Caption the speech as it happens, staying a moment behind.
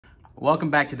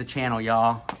Welcome back to the channel,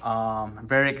 y'all.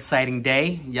 Very exciting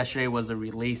day. Yesterday was the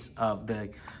release of the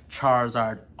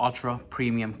Charizard Ultra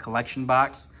Premium Collection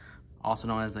Box, also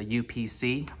known as the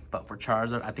UPC. But for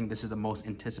Charizard, I think this is the most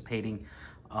anticipating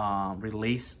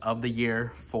release of the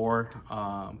year for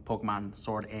Pokemon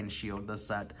Sword and Shield, this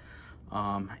set.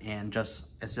 And it just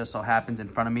so happens in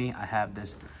front of me, I have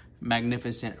this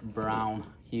magnificent brown,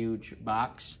 huge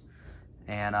box.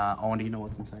 And Owen, do you know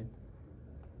what's inside?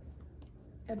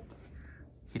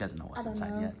 He doesn't know what's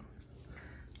inside yet.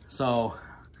 So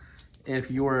if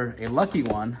you were a lucky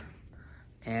one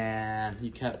and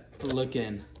you kept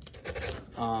looking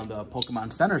on the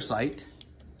Pokemon Center site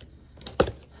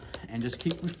and just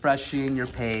keep refreshing your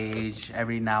page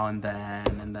every now and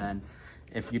then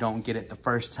if you don't get it the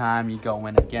first time, you go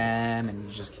in again and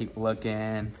you just keep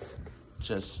looking,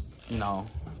 just, you know,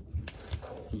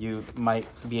 you might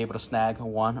be able to snag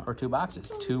 1 or 2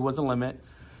 boxes. 2 was the limit.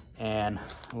 And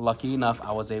lucky enough,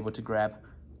 I was able to grab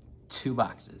 2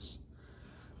 boxes.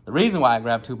 The reason why I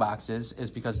grabbed 2 boxes is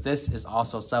because this is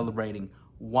also celebrating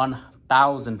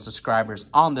 1,000 subscribers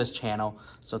on this channel.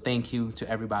 So thank you to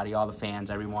everybody, all the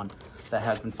fans, everyone that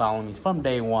has been following me from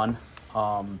day one.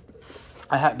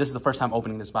 This is the first time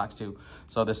opening this box too.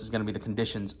 So this is gonna be the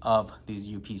conditions of these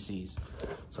UPCs.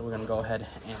 So we're gonna go ahead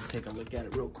and take a look at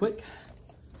it real quick.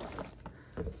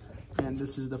 And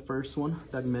this is the first one,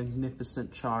 the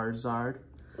magnificent Charizard.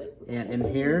 And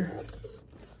in here,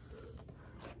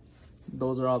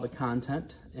 those are all the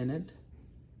content in it.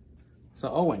 So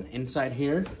Owen, inside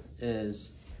here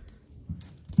is,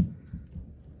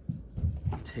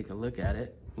 take a look at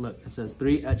it. Look, it says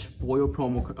 3 etched foil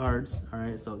promo cards. All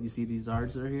right, so you see these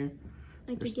Zards that are here?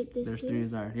 I could get this. There's 3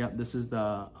 Zards. Yep, this is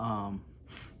the,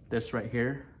 this right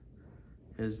here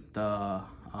is the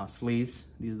sleeves.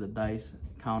 These are the dice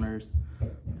counters,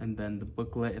 and then the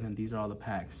booklet, and then these are all the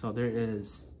packs. So there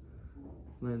is,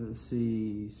 let's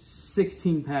see,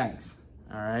 16 packs.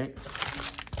 All right.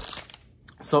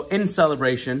 So in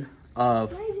celebration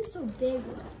of, why is it so big?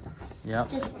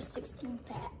 Yep. Just for 16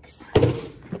 packs.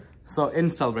 So in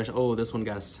celebration, oh, this one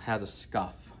has a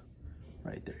scuff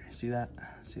right there. See that?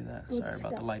 See that? Sorry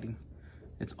about the lighting.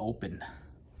 It's open.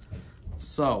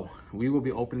 So we will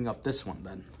be opening up this one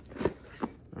then.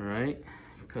 All right.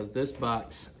 Because this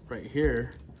box right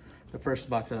here, the first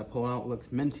box that I pull out,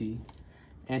 looks minty.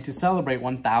 And to celebrate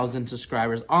 1,000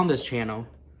 subscribers on this channel,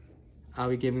 I'll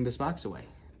be giving this box away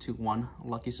to 1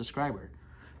 lucky subscriber.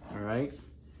 All right.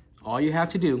 All you have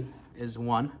to do is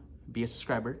 1, be a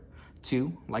subscriber.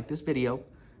 2, like this video.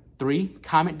 3,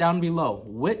 comment down below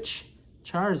which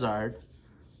Charizard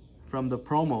from the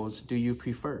promos do you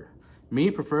prefer.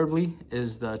 Me, preferably,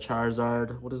 is the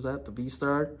Charizard, what is that? The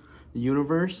V-Star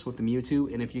Universe with the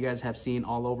Mewtwo. And if you guys have seen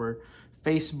all over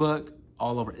Facebook,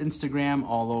 all over Instagram,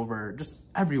 all over just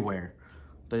everywhere,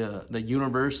 the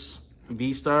Universe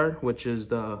V-Star, which is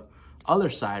the other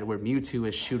side where Mewtwo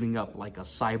is shooting up like a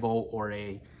Cybo or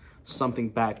a something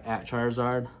back at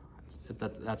Charizard,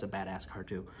 that's a badass card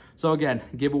too. So again,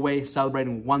 giveaway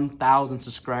celebrating 1,000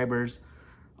 subscribers.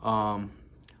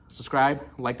 Subscribe,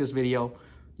 like this video.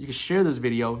 You can share this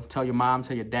video, tell your mom,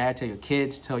 tell your dad, tell your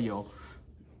kids, tell your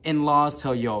in-laws,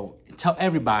 tell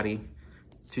everybody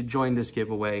to join this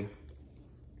giveaway.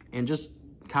 And just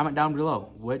comment down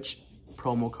below which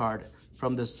promo card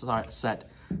from this set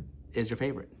is your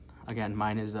favorite. Again,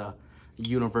 mine is the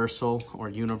Universal or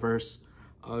Universe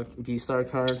V-Star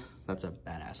card. That's a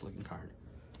badass looking card.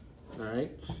 All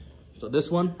right, so this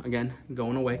one, again,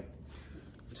 going away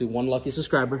to 1 lucky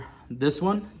subscriber. This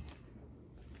one,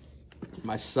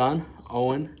 my son,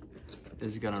 Owen,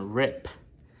 is gonna rip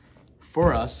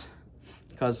for us,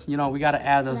 because, you know, we gotta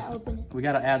add those, we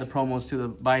gotta add the promos to the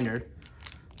binder.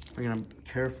 We're gonna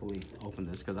carefully open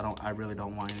this, because I really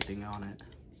don't want anything on it.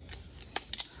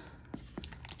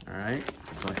 All right,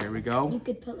 so here we go. You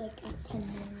could put like a 10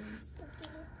 million stuff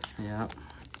in it. Yeah,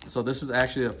 so this is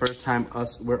actually the first time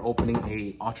we're opening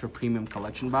a Ultra Premium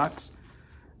Collection Box.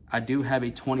 I do have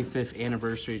a 25th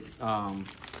anniversary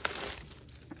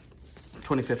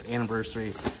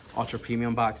Ultra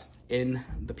Premium Box in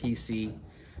the PC,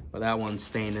 but that one's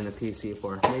staying in the PC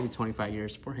for maybe 25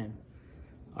 years for him.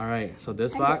 All right, so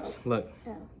this box, look,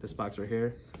 this box right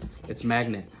here, it's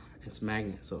magnet. It's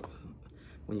magnet, so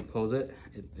when you close it,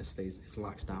 it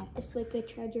locks down. It's like a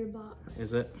treasure box.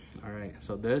 Is it? All right,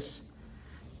 so this,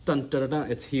 dun, dun, dun,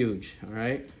 dun, it's huge, all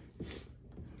right?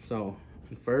 So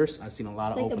first, I've seen a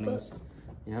lot of openings.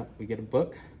 Yeah, we get a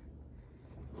book.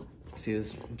 See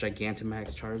this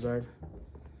Gigantamax Charizard?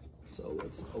 So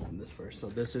let's open this first. So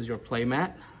this is your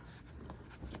playmat,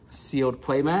 sealed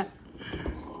playmat,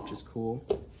 which is cool.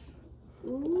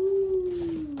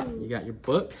 Ooh. You got your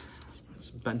book. It's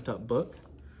a bent up book.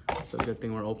 So good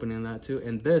thing we're opening that too.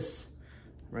 And this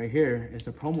right here is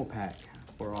a promo pack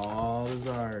for all the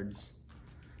Zards.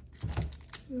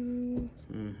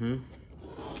 Mm-hmm.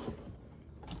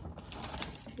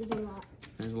 There's a lot.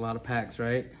 There's a lot of packs,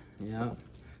 right? Yeah.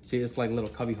 See, it's like little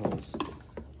cubby holes.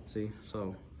 See,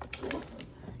 so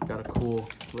got a cool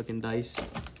looking dice.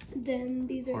 Then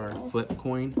these are or a flip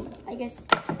coin. I guess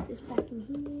this pack in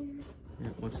here. Yeah,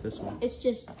 what's this one? It's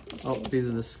just. Oh, these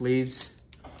are the sleeves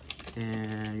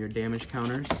and your damage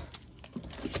counters.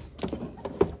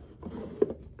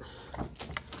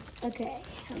 Okay,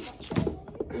 how much?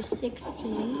 There's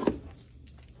 16.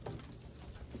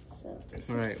 So.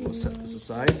 All right, we'll set this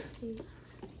aside.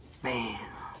 Bam!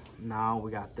 Now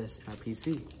we got this in our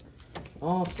PC.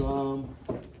 Awesome.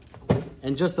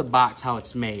 And just the box, how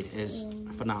it's made, is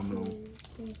phenomenal.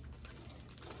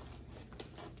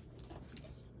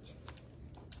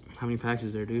 How many packs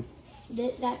is there, dude?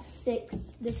 That's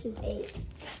 6. This is 8.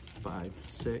 5,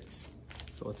 6.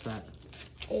 So what's that?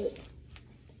 8.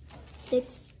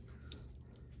 6.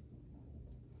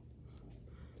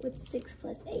 What's 6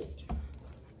 plus 8?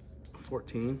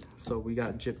 14. So we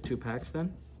got Jip 2 packs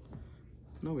then?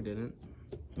 No, we didn't.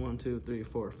 1, 2, 3,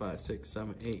 4, 5, 6,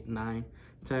 7, 8, 9,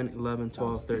 10, 11,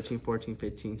 12, 13, 14,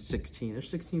 15, 16. There's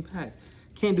 16 packs.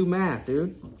 Can't do math,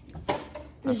 dude.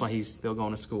 That's why he's still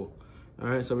going to school. All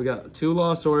right, so we got 2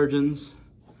 Lost Origins,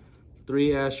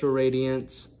 3 Astral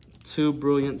Radiance, 2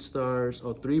 Brilliant Stars,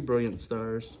 3 Brilliant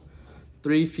Stars,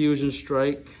 3 Fusion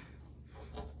Strike,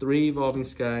 3 Evolving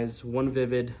Skies, 1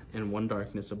 Vivid, and 1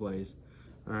 Darkness Ablaze.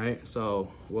 All right,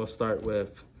 so we'll start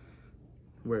with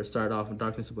where it started off with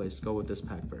Darkness Ablaze. Go with this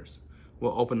pack first.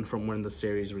 We'll open from when the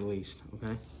series released,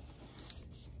 okay?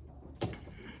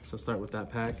 So start with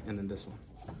that pack and then this one.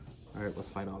 All right, let's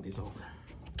slide all these over.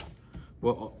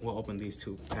 We'll open these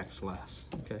 2 packs last,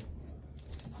 okay?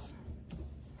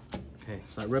 Okay,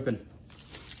 start ripping.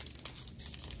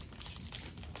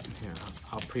 Here,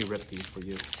 I'll pre-rip these for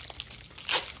you.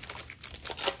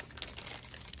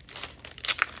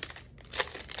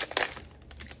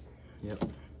 Yep.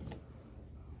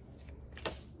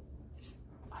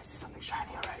 I see something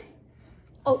shiny already.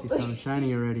 Oh. I see something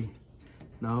shiny already.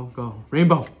 No, go.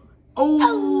 Rainbow.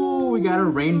 Oh, we got a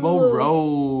Rainbow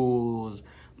Rose.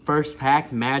 First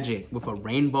pack magic with a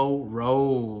Rainbow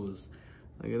Rose.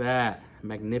 Look at that.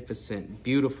 Magnificent,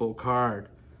 beautiful card.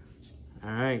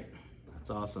 All right,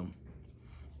 that's awesome.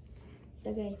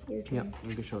 Okay, your turn. Yep,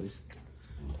 we can show these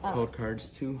code cards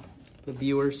to the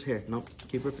viewers. Here, nope,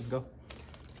 keep ripping, go.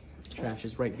 Trash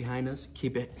is right behind us.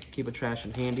 Keep it trash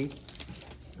and handy.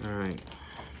 All right.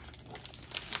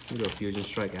 We'll go Fusion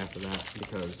Strike after that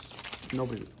because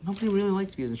nobody really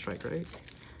likes Fusion Strike, right?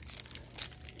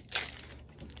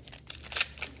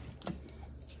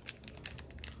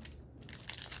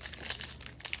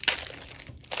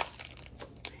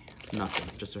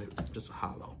 Nothing, just a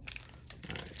hollow. All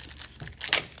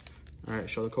right. All right,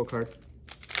 show the code card.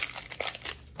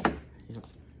 Yep.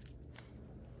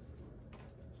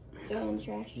 Go in the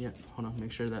trash. Yep, hold on,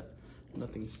 make sure that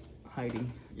nothing's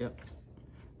hiding. Yep.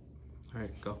 All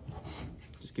right, go.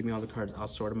 Just give me all the cards. I'll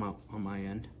sort them out on my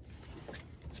end.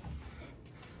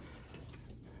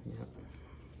 Yep.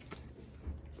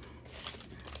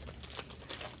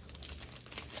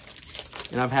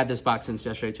 And I've had this box since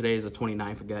yesterday. Today is the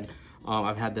 29th again.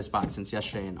 I've had this box since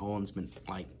yesterday, and Owen's been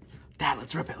like, Dad,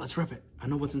 let's rip it, let's rip it. I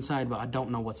know what's inside, but I don't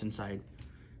know what's inside.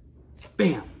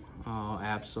 Bam! Oh,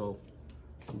 Absol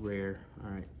rare.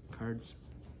 All right, cards.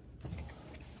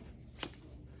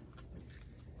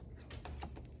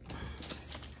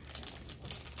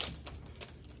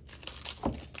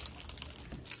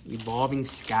 Evolving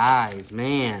Skies,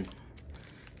 man.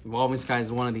 Evolving Skies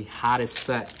is one of the hottest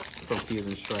sets from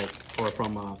Fusion Strike, or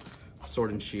from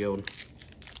Sword and Shield.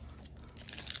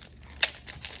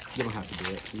 You don't have to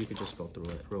do it. You could just go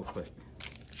through it real quick.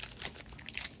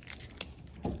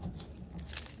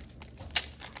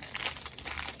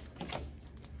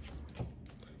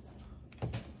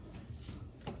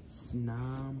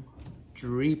 Snam,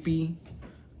 Dreepy,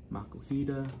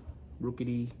 Makuhita,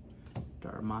 Rukidi,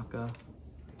 Darumaka,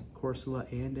 Corsola,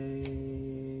 and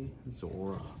a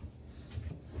Zora.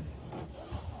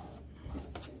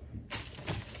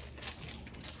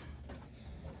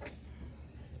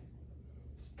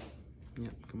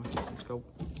 Yep, come on, let's go.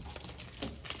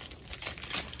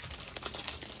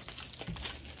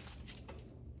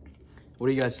 What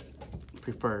do you guys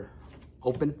prefer?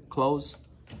 Open, close,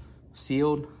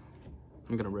 sealed?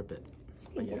 I'm gonna rip it.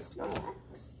 I Yeah. guess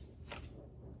Snorlax.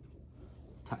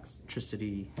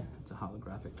 Toxtricity. It's a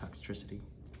holographic Toxtricity.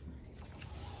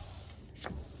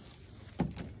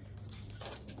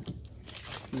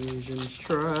 Fusion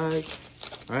Strike.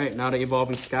 All right, now the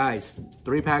Evolving Skies.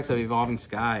 3 packs of Evolving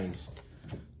Skies.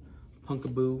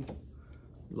 Punkaboo,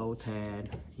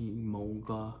 Lotad,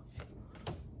 Emolga,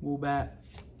 Woobat,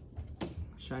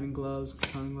 Shining Gloves,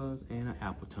 Tongue Gloves, and an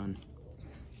Appleton.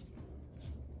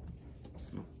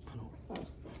 No,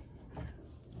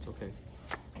 it's okay.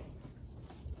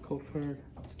 Code card.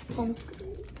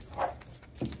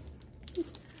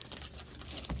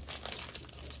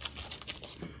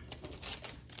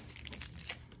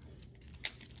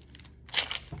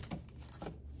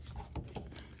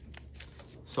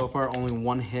 So far, only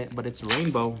 1 hit, but it's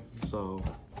rainbow. So,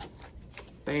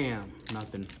 bam,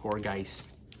 nothing. Gorgeist.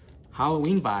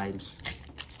 Halloween vibes.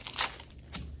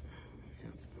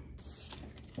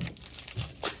 Yep.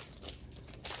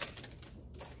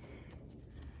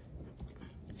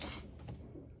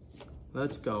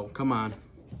 Let's go. Come on.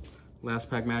 Last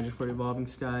pack magic for Evolving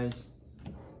Skies.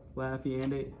 Flappy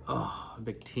and a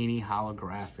big teeny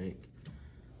holographic.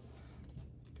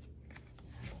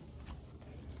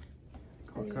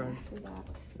 Card.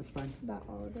 That's fine. About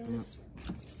all of those.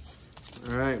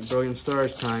 All right, Brilliant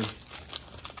Stars time.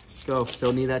 Let's go.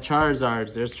 Still need that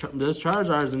Charizards. There's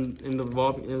Charizards in the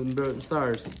Brilliant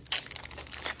Stars.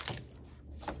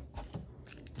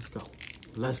 Let's go.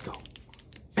 Let's go.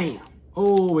 Bam.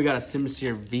 Oh, we got a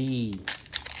Simisir V.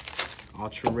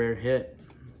 Ultra rare hit.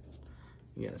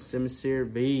 We got a Simisir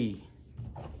V.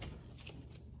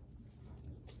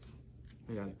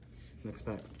 I got it. Next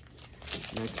pack.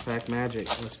 Next pack magic.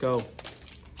 Let's go.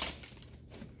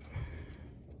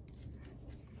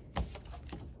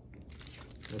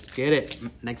 Let's get it.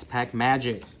 Next pack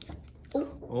magic.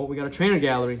 Oh, we got a trainer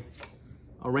gallery.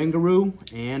 A Rangaroo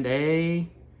and a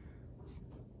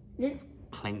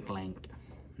Clank Clank.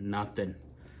 Nothing.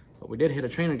 But we did hit a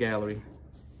trainer gallery.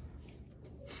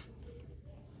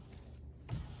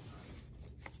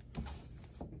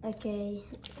 Okay.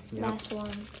 Yep. Last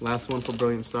one. Last one for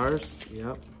Brilliant Stars.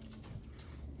 Yep.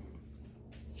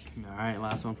 All right,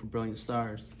 last one for Brilliant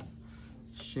Stars.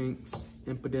 Shinx,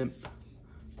 Impidimp,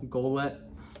 Golett,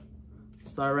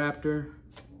 Staraptor.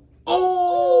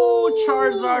 Oh,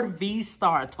 Charizard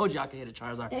V-Star. I told you I could hit a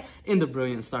Charizard in the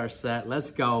Brilliant Star set.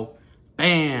 Let's go.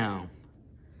 Bam.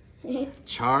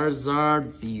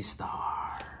 Charizard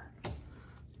V-Star.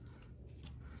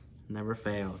 Never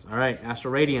fails. All right,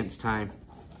 Astral Radiance time.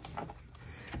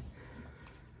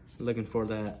 Looking for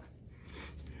that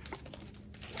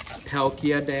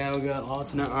Palkia, Dialga,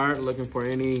 alternate art. Looking for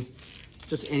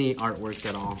just any artworks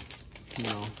at all. You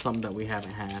know, something that we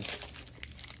haven't had.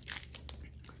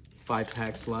 5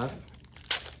 packs left.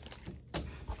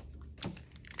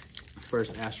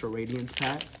 First Astral Radiance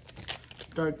pack.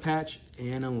 Dark Patch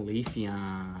and a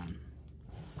Leafeon.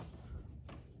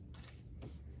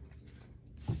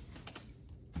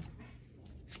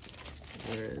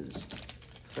 There is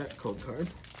that code card.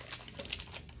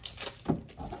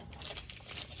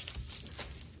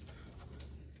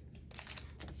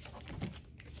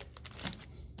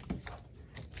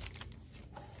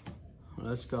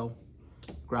 Let's go.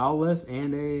 Growlithe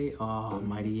and a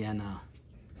Mightyena.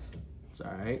 It's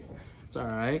all right. It's all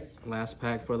right. Last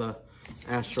pack for the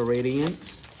Astral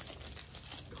Radiance.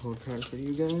 Code card for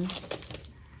you guys.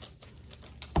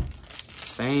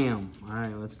 Bam. All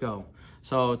right, let's go.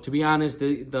 So to be honest,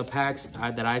 the packs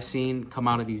that I've seen come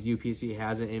out of these UPC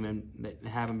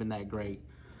haven't been that great.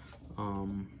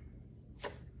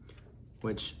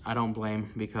 Which I don't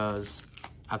blame, because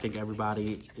I think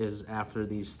everybody is after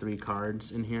these 3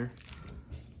 cards in here.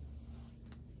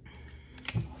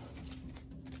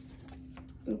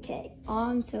 Okay,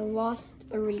 on to Lost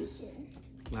Origin.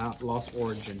 Lost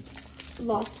Origin.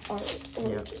 Lost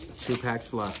Origin. Yep, 2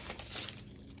 packs left.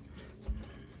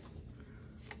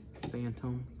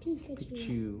 Phantom,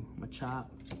 Pikachu, Machop,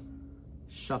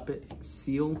 Shuppet,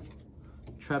 Seal,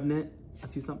 Trevenant. I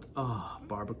see something. Oh,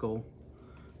 Barbacle.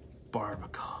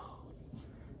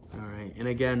 All right, and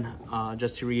again,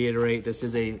 just to reiterate, this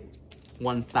is a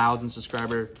 1,000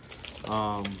 subscriber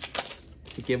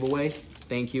giveaway.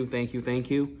 Thank you.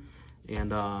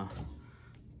 And I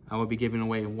will be giving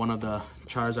away one of the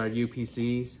Charizard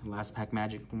UPCs. Last pack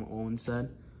magic from what Owen said.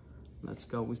 Let's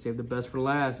go. We saved the best for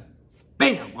last.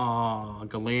 Bam! Oh,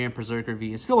 Galarian Berserker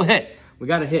V. It's still a hit. We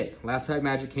got a hit. Last pack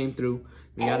magic came through.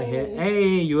 We got a hit.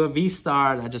 Hey, you a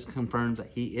V-Star. That just confirms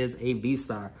that he is a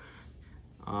V-Star.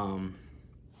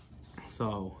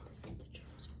 So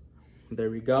there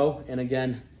we go. And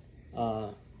again,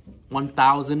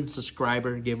 1,000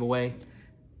 subscriber giveaway.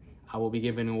 I will be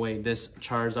giving away this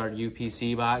Charizard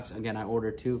UPC box. Again, I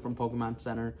ordered 2 from Pokemon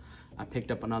Center. I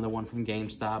picked up another one from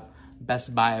GameStop.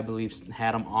 Best Buy, I believe,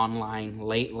 had them online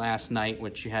late last night,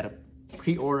 which you had to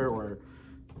pre-order or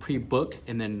pre-book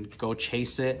and then go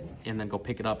chase it and then go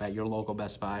pick it up at your local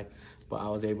Best Buy. But I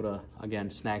was able to,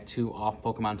 again, snag 2 off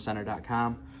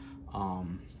PokemonCenter.com.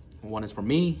 One is for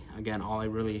me. Again, all I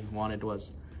really wanted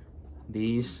was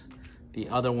these. The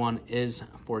other one is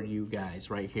for you guys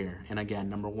right here. And again,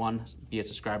 number 1, be a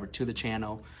subscriber to the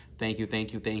channel. Thank you,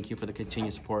 thank you, thank you for the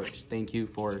continued support. Thank you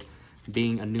for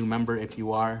being a new member if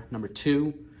you are. Number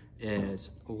 2 is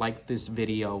like this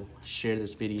video, share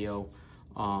this video.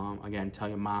 Again, tell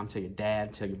your mom, tell your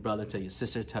dad, tell your brother, tell your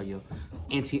sister, tell your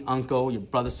auntie, uncle, your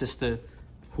brother, sister,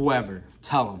 whoever.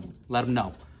 Tell them, let them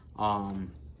know.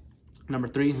 Number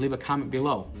 3, leave a comment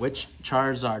below. Which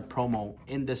Charizard promo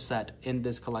in this set, in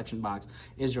this collection box,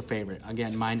 is your favorite?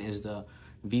 Again, mine is the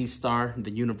V-Star,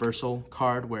 the Universal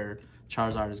card, where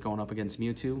Charizard is going up against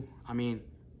Mewtwo. I mean,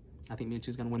 I think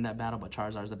Mewtwo's going to win that battle, but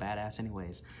Charizard's a badass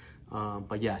anyways.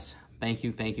 But yes, thank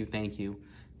you, thank you, thank you.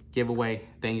 Giveaway,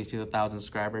 thank you to the 1,000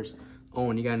 subscribers.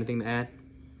 Owen, you got anything to add?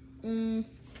 No.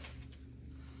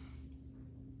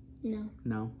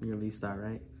 No? You're a V-Star,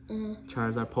 right?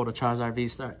 Charizard, pulled a Charizard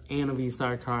V-Star and a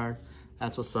V-Star card.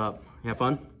 That's what's up. You have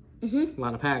fun? A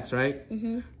lot of packs, right?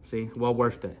 See, well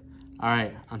worth it. All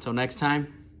right, until next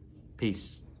time,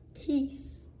 peace.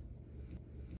 Peace.